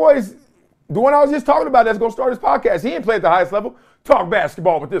my boys, the one I was just talking about that's going to start his podcast, he didn't play at the highest level. Talk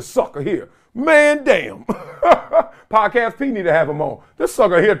basketball with this sucker here. Man, damn. Podcast P need to have him on. This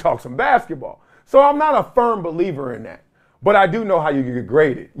sucker here talks some basketball. So I'm not a firm believer in that. But I do know how you get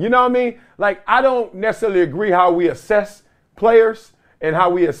graded. You know what I mean? Like, I don't necessarily agree how we assess players and how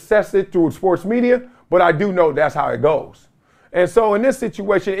we assess it through sports media, but I do know that's how it goes. And so in this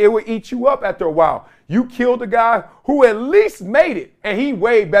situation, it will eat you up after a while. You killed a guy who at least made it, and he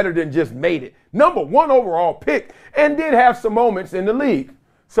way better than just made it. Number 1 overall pick, and did have some moments in the league.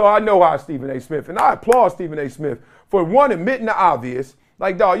 So I know how Stephen A. Smith, and I applaud Stephen A. Smith for, one, admitting the obvious.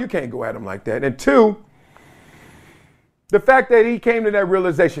 Like, dog, you can't go at him like that. And two, the fact that he came to that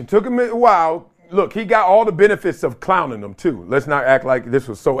realization took him a while. Look, he got all the benefits of clowning them, too. Let's not act like this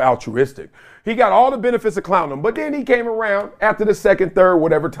was so altruistic. He got all the benefits of clowning them, but then he came around after the second, third,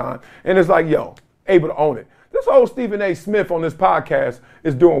 whatever time, and it's like, yo, able to own it. This whole Stephen A. Smith on this podcast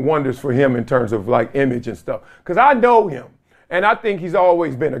is doing wonders for him in terms of, like, image and stuff. Because I know him, and I think he's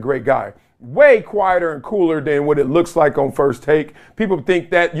always been a great guy. Way quieter and cooler than what it looks like on first take. People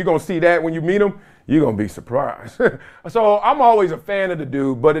think that you're going to see that when you meet him. You're going to be surprised. So I'm always a fan of the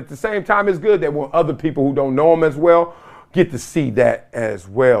dude, but at the same time, it's good that when other people who don't know him as well get to see that as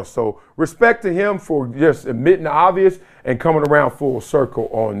well. So respect to him for just admitting the obvious and coming around full circle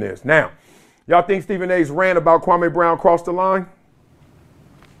on this. Now, y'all think Stephen A.'s rant about Kwame Brown crossed the line?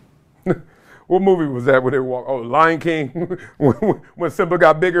 What movie was that where they walk? Oh, Lion King. When Simba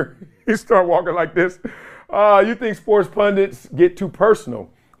got bigger, he started walking like this. You think sports pundits get too personal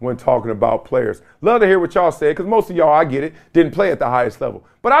when talking about players? Love to hear what y'all said, because most of y'all, I get it, didn't play at the highest level.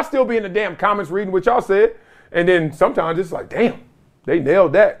 But I still be in the damn comments reading what y'all said. And then sometimes it's like, damn, they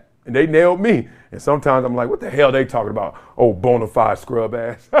nailed that. And they nailed me. And sometimes I'm like, what the hell they talking about? Oh, bona fide scrub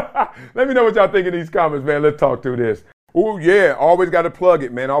ass. Let me know what y'all think in these comments, man. Let's talk through this. Oh, yeah. Always got to plug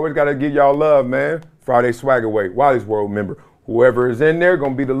it, man. Always got to give y'all love, man. Friday swag away. Wiley's World member. Whoever is in there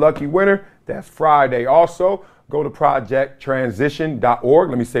going to be the lucky winner. That's Friday. Also, go to projecttransition.org.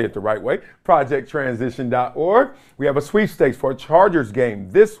 Let me say it the right way. Projecttransition.org. We have a sweepstakes for a Chargers game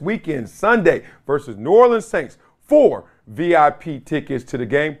this weekend, Sunday, versus New Orleans Saints. 4 VIP tickets to the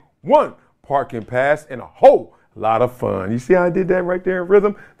game, 1 parking pass, and a whole A lot of fun. You see how I did that right there in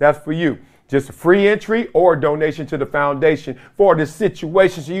rhythm? That's for you. Just a free entry or a donation to the foundation for this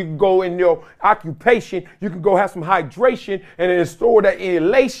situation. So you can go in your occupation, you can go have some hydration and then store that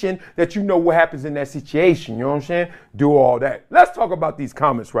elation that you know what happens in that situation. You know what I'm saying? Do all that. Let's talk about these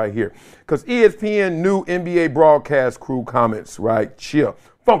comments right here. Because ESPN new NBA broadcast crew comments, right? Chill.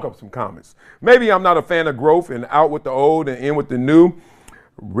 Funk up some comments. Maybe I'm not a fan of growth and out with the old and in with the new.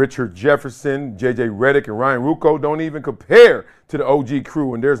 Richard Jefferson, J.J. Redick, and Ryan Ruocco don't even compare to the OG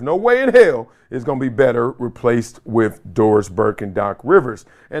crew, and there's no way in hell it's going to be better replaced with Doris Burke and Doc Rivers.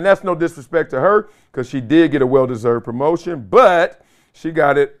 And that's no disrespect to her because she did get a well-deserved promotion, but she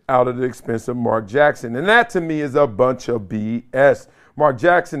got it out of the expense of Mark Jackson. And that, to me, is a bunch of BS. Mark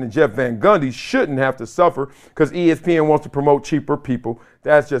Jackson and Jeff Van Gundy shouldn't have to suffer because ESPN wants to promote cheaper people.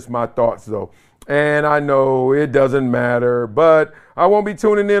 That's just my thoughts, though. And I know it doesn't matter, but I won't be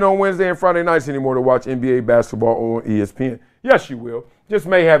tuning in on Wednesday and Friday nights anymore to watch NBA basketball on ESPN. Yes, you will. Just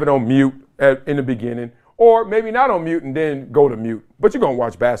may have it on mute in the beginning, or maybe not on mute and then go to mute. But you're going to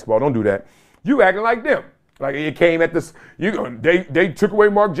watch basketball. Don't do that. You acting like them. Like it came at this, they took away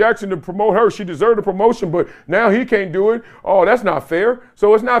Mark Jackson to promote her. She deserved a promotion, but now he can't do it. Oh, that's not fair.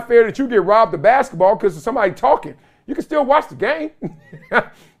 So it's not fair that you get robbed of basketball because of somebody talking. You can still watch the game. You know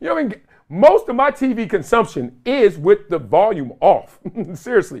what I mean? Most of my TV consumption is with the volume off.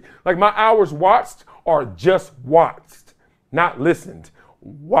 Seriously. Like my hours watched are just watched, not listened,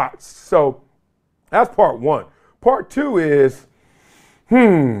 watched. So that's part one. Part two is,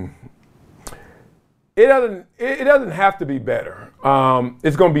 it doesn't have to be better.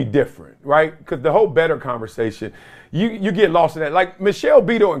 It's going to be different, right? Because the whole better conversation, you get lost in that. Like Michelle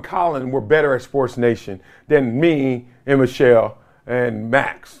Beto and Colin were better at Sports Nation than me and Michelle and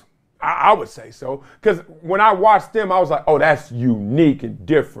Max. I would say so. Because when I watched them, I was like, oh, that's unique and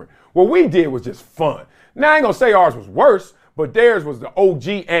different. What we did was just fun. Now, I ain't going to say ours was worse, but theirs was the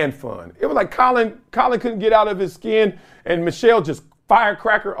OG and fun. It was like Colin couldn't get out of his skin, and Michelle just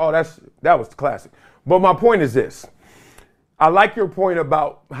firecracker. Oh, that was the classic. But my point is this. I like your point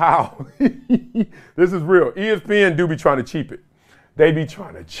about how this is real. ESPN do be trying to cheap it. They be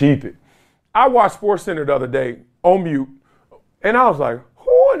trying to cheap it. I watched SportsCenter the other day on mute, and I was like,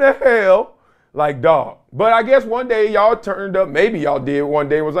 who in the hell? Like, dog. But I guess one day y'all turned up. Maybe y'all did one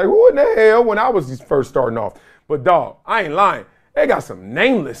day. Was like, who in the hell when I was first starting off? But, dog, I ain't lying. They got some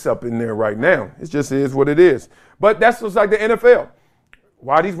nameless up in there right now. It just is what it is. But that's just like the NFL.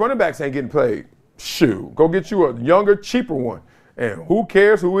 Why these running backs ain't getting played? Shoot, go get you a younger, cheaper one. And who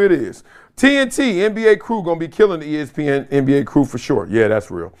cares who it is? TNT, NBA crew, going to be killing the ESPN NBA crew for sure. Yeah,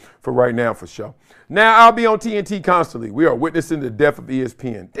 that's real. For right now, for sure. Now, I'll be on TNT constantly. We are witnessing the death of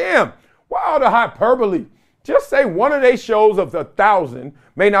ESPN. Damn, why all the hyperbole? Just say one of their shows of 1,000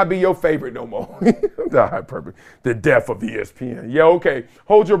 may not be your favorite no more. The hyperbole. The death of ESPN. Yeah, okay.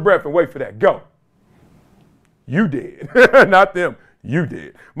 Hold your breath and wait for that. Go. You did. Not them. You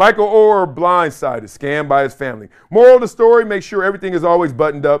did. Michael Orr blindsided, scammed by his family. Moral of the story, make sure everything is always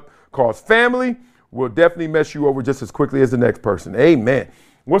buttoned up, cause family will definitely mess you over just as quickly as the next person. Amen.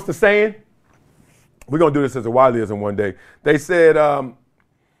 What's the saying? We're going to do this as a Wileyism one day. They said,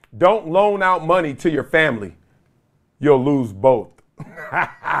 don't loan out money to your family. You'll lose both.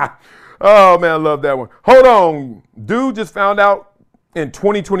 Oh, man, I love that one. Hold on. Dude just found out in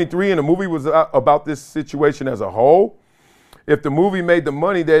 2023, and the movie was about this situation as a whole. If the movie made the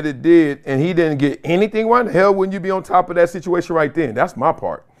money that it did and he didn't get anything, why the hell wouldn't you be on top of that situation right then? That's my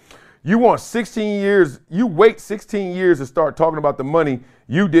part. You want 16 years, you wait 16 years to start talking about the money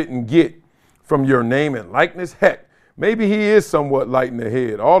you didn't get from your name and likeness. Heck, maybe he is somewhat light in the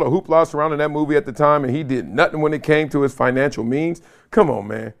head. All the hoopla surrounding that movie at the time and he did nothing when it came to his financial means. Come on,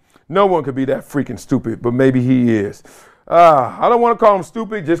 man. No one could be that freaking stupid, but maybe he is. I don't want to call him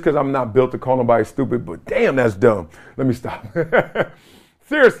stupid just because I'm not built to call nobody stupid, but damn, that's dumb. Let me stop.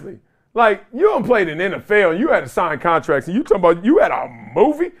 Seriously, like you don't play in the NFL and you had to sign contracts and you talking about you had a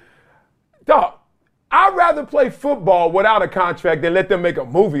movie? Dog, I'd rather play football without a contract than let them make a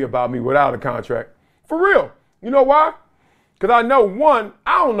movie about me without a contract. For real. You know why? Because I know, one,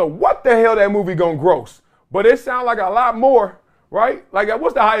 I don't know what the hell that movie gonna gross, but it sounds like a lot more, right? Like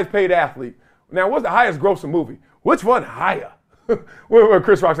what's the highest paid athlete? Now, what's the highest grossing movie? Which one higher? What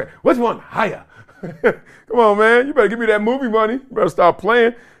Chris Rock said, which one higher? Come on, man. You better give me that movie money. You better stop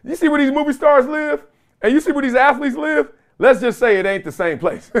playing. You see where these movie stars live? And you see where these athletes live? Let's just say it ain't the same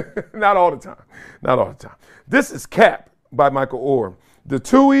place. Not all the time. Not all the time. This is Cap by Michael Orr. The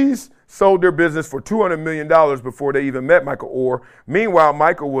Tuohys sold their business for $200 million before they even met Michael Orr. Meanwhile,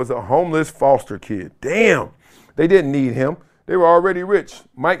 Michael was a homeless foster kid. Damn. They didn't need him. They were already rich.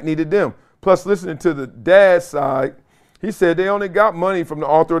 Mike needed them. Plus, listening to the dad's side, he said they only got money from the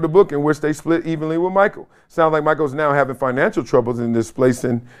author of the book in which they split evenly with Michael. Sounds like Michael's now having financial troubles and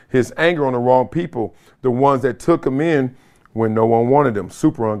displacing his anger on the wrong people, the ones that took him in when no one wanted him.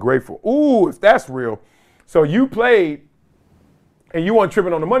 Super ungrateful. Ooh, if that's real. So you played and you weren't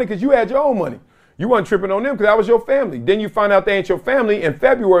tripping on the money because you had your own money. You weren't tripping on them because that was your family. Then you find out they ain't your family in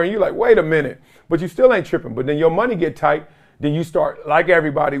February and you're like, wait a minute. But you still ain't tripping. But then your money get tight. Then you start, like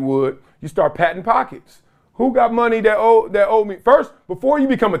everybody would, you start patting pockets. Who got money that owed me? First, before you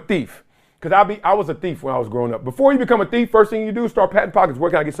become a thief, because I was a thief when I was growing up. Before you become a thief, first thing you do is start patting pockets.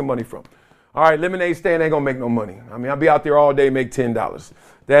 Where can I get some money from? All right, lemonade stand ain't gonna make no money. I mean, I'll be out there all day, make $10.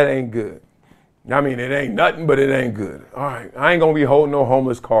 That ain't good. I mean, it ain't nothing, but it ain't good. All right, I ain't gonna be holding no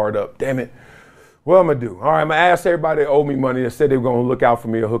homeless card up. Damn it. What am I gonna do? All right, I'm gonna ask everybody that owe me money that said they were gonna look out for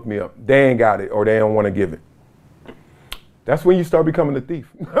me or hook me up. They ain't got it or they don't wanna give it. That's when you start becoming a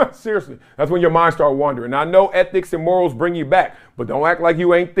thief. Seriously. That's when your mind starts wandering. Now, I know ethics and morals bring you back, but don't act like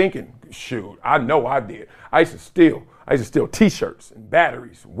you ain't thinking. Shoot, I know I did. I used to steal T-shirts and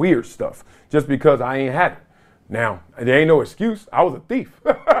batteries, weird stuff, just because I ain't had it. Now, there ain't no excuse. I was a thief.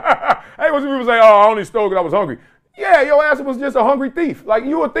 Hey, when people say, oh, I only stole because I was hungry. Yeah, your ass was just a hungry thief. Like,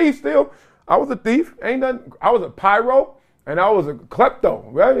 you a thief still. I was a thief. Ain't nothing. I was a pyro, and I was a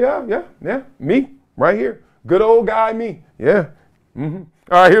klepto. Well, yeah. Me, right here. Good old guy me. Yeah. Mm-hmm.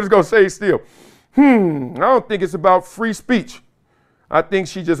 All right, here's go say still. I don't think it's about free speech. I think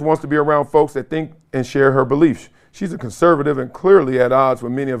she just wants to be around folks that think and share her beliefs. She's a conservative and clearly at odds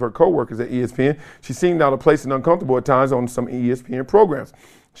with many of her coworkers at ESPN. She seemed out of place and uncomfortable at times on some ESPN programs.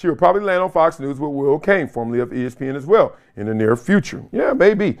 She will probably land on Fox News with Will Kane, formerly of ESPN as well, in the near future. Yeah,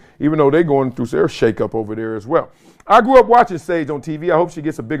 maybe, even though they're going through their shakeup over there as well. I grew up watching Sage on TV. I hope she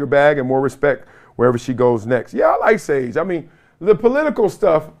gets a bigger bag and more respect wherever she goes next. Yeah, I like Sage. I mean, the political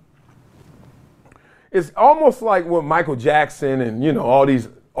stuff is almost like when Michael Jackson and, you know, all these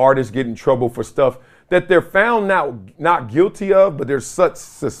artists get in trouble for stuff that they're found not guilty of, but there's such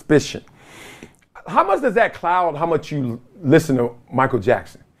suspicion. How much does that cloud how much you listen to Michael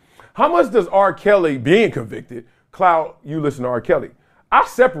Jackson? How much does R. Kelly being convicted cloud you listen to R. Kelly? I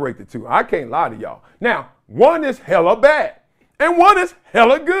separate the two. I can't lie to y'all. Now, one is hella bad and one is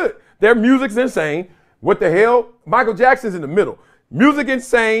hella good. Their music's insane. What the hell? Michael Jackson's in the middle. Music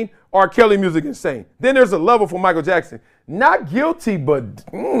insane, R. Kelly music insane. Then there's a level for Michael Jackson. Not guilty, but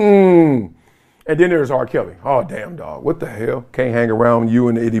And then there's R. Kelly. Oh, damn, dog. What the hell? Can't hang around you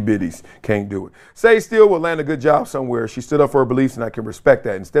and the itty bitties. Can't do it. Say Steele will land a good job somewhere. She stood up for her beliefs, and I can respect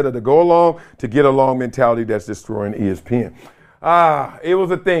that. Instead of the go along to get along mentality that's destroying ESPN. It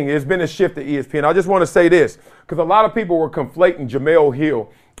was a thing. It's been a shift to ESPN. I just want to say this, because a lot of people were conflating Jemele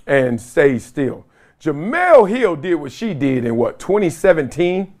Hill and Sage Steele. Jemele Hill did what she did in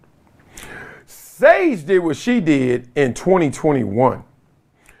 2017? Sage did what she did in 2021.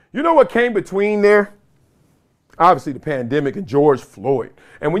 You know what came between there? Obviously the pandemic and George Floyd.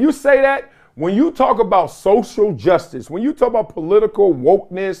 And when you say that, when you talk about social justice, when you talk about political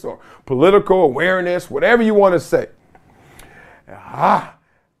wokeness or political awareness, whatever you want to say,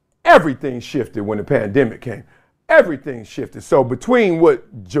 everything shifted when the pandemic came. Everything shifted. So between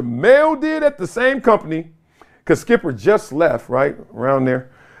what Jemele did at the same company, because Skipper just left, right, around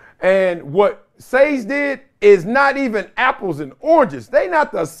there, and what Sage did is not even apples and oranges. They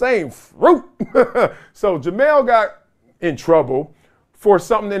not the same fruit. So Jemele got in trouble for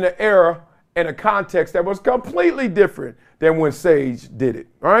something in the era and a context that was completely different than when Sage did it,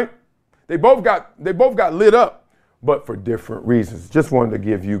 all right? They both got lit up, but for different reasons. Just wanted to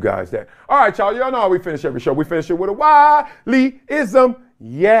give you guys that. All right, y'all know how we finish every show. We finish it with a Wiley-ism.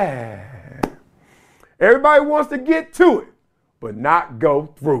 Yeah. Everybody wants to get to it, but not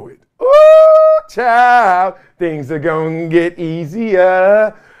go through it. Ooh, child, things are gonna get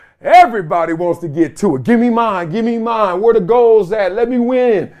easier. Everybody wants to get to it. Give me mine. Where the goals at? Let me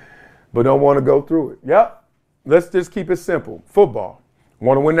win. But don't want to go through it. Yep. Let's just keep it simple. Football.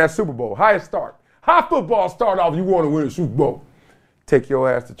 Want to win that Super Bowl. How it start? How football start off? You want to win a Super Bowl. Take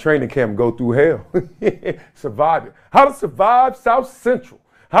your ass to training camp and go through hell. Survive it. How to survive South Central.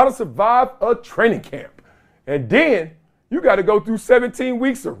 How to survive a training camp. And then you got to go through 17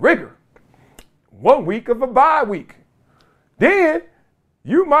 weeks of rigor. 1 week of a bye week. Then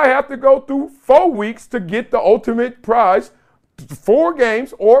you might have to go through 4 weeks to get the ultimate prize, 4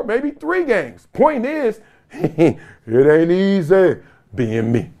 games or maybe 3 games. Point is, it ain't easy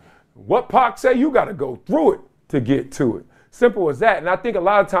being me. What Pac say, you got to go through it to get to it. Simple as that. And I think a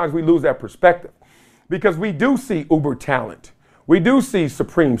lot of times we lose that perspective because we do see uber talent. We do see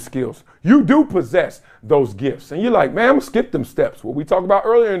supreme skills. You do possess those gifts. And you're like, man, I'm going to skip them steps. What we talked about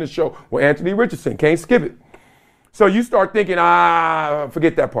earlier in the show with Anthony Richardson, can't skip it. So you start thinking,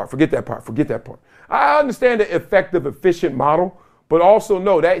 forget that part. I understand the effective, efficient model, but also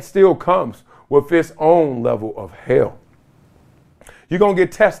know that still comes with its own level of hell. You're going to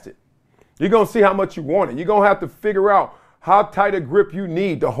get tested. You're going to see how much you want it. You're going to have to figure out how tight a grip you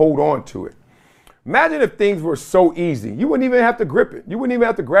need to hold on to it. Imagine if things were so easy. You wouldn't even have to grip it. You wouldn't even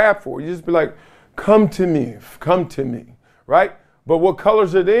have to grab for it. You just be like, come to me, right? But what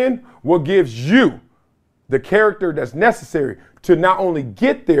colors it in? What gives you the character that's necessary to not only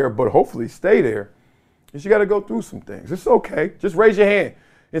get there, but hopefully stay there, is you got to go through some things. It's okay. Just raise your hand.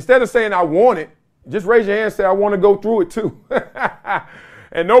 Instead of saying, I want it, just raise your hand and say, I want to go through it too.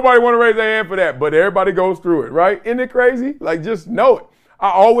 And nobody want to raise their hand for that, but everybody goes through it, right? Isn't it crazy? Like, just know it. I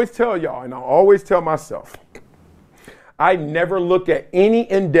always tell y'all, and I always tell myself, I never look at any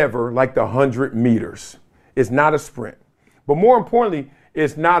endeavor like the 100 meters. It's not a sprint. But more importantly,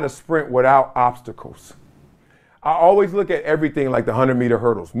 it's not a sprint without obstacles. I always look at everything like the 100-meter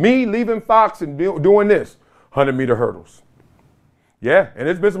hurdles. Me leaving Fox and doing this, 100-meter hurdles. Yeah, and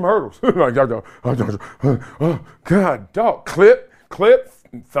it's been some hurdles. God, dog, clip,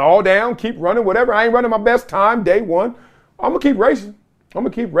 fall down, keep running, whatever. I ain't running my best time, day one. I'm going to keep racing.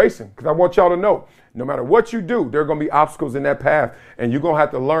 Because I want y'all to know, no matter what you do, there are going to be obstacles in that path, and you're going to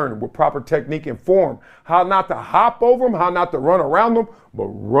have to learn with proper technique and form how not to hop over them, how not to run around them, but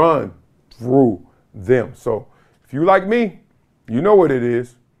run through them. So if you like me, you know what it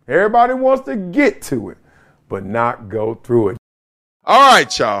is. Everybody wants to get to it, but not go through it. All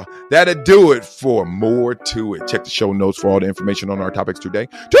right, y'all. That'll do it for More To It. Check the show notes for all the information on our topics today.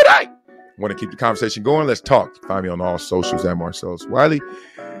 Want to keep the conversation going? Let's talk. Find me on all socials at Marcellus Wiley.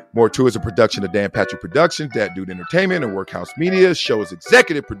 More To It is a production of Dan Patrick Productions, That Dude Entertainment, and Workhouse Media. Show is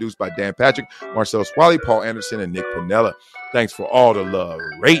executive produced by Dan Patrick, Marcellus Wiley, Paul Anderson, and Nick Pinella. Thanks for all the love,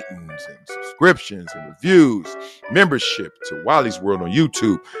 ratings, and subscriptions, and reviews, membership to Wiley's World on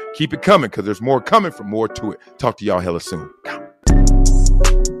YouTube. Keep it coming, because there's more coming from More To It. Talk to y'all hella soon.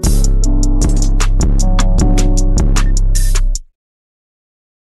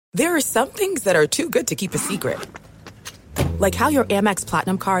 There are some things that are too good to keep a secret. Like how your Amex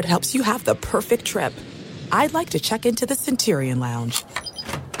Platinum card helps you have the perfect trip. I'd like to check into the Centurion Lounge.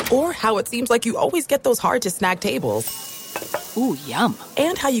 Or how it seems like you always get those hard-to-snag tables. Ooh, yum.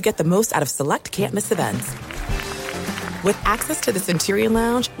 And how you get the most out of select can't-miss events. With access to the Centurion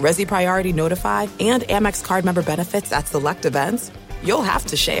Lounge, Resi Priority Notify, and Amex card member benefits at select events, you'll have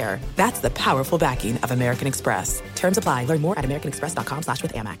to share. That's the powerful backing of American Express. Terms apply. Learn more at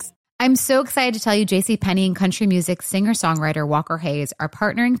americanexpress.com/withAmex. I'm so excited to tell you JCPenney and country music singer-songwriter Walker Hayes are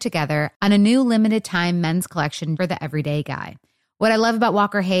partnering together on a new limited-time men's collection for the everyday guy. What I love about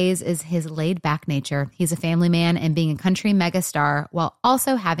Walker Hayes is his laid-back nature. He's a family man, and being a country megastar while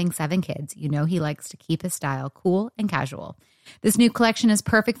also having 7 kids, you know he likes to keep his style cool and casual. This new collection is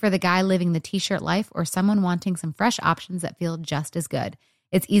perfect for the guy living the t-shirt life or someone wanting some fresh options that feel just as good.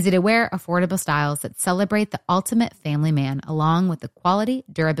 It's easy to wear, affordable styles that celebrate the ultimate family man, along with the quality,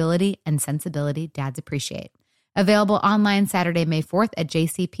 durability, and sensibility dads appreciate. Available online Saturday, May 4th at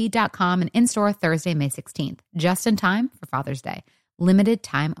jcp.com and in-store Thursday, May 16th. Just in time for Father's Day. Limited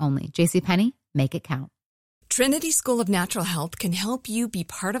time only. JCPenney, make it count. Trinity School of Natural Health can help you be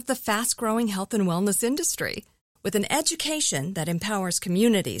part of the fast-growing health and wellness industry. With an education that empowers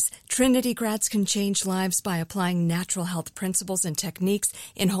communities, Trinity grads can change lives by applying natural health principles and techniques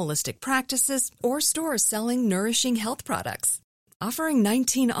in holistic practices or stores selling nourishing health products. Offering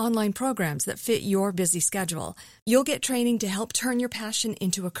 19 online programs that fit your busy schedule, you'll get training to help turn your passion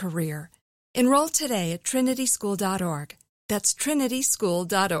into a career. Enroll today at trinityschool.org. That's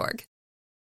trinityschool.org.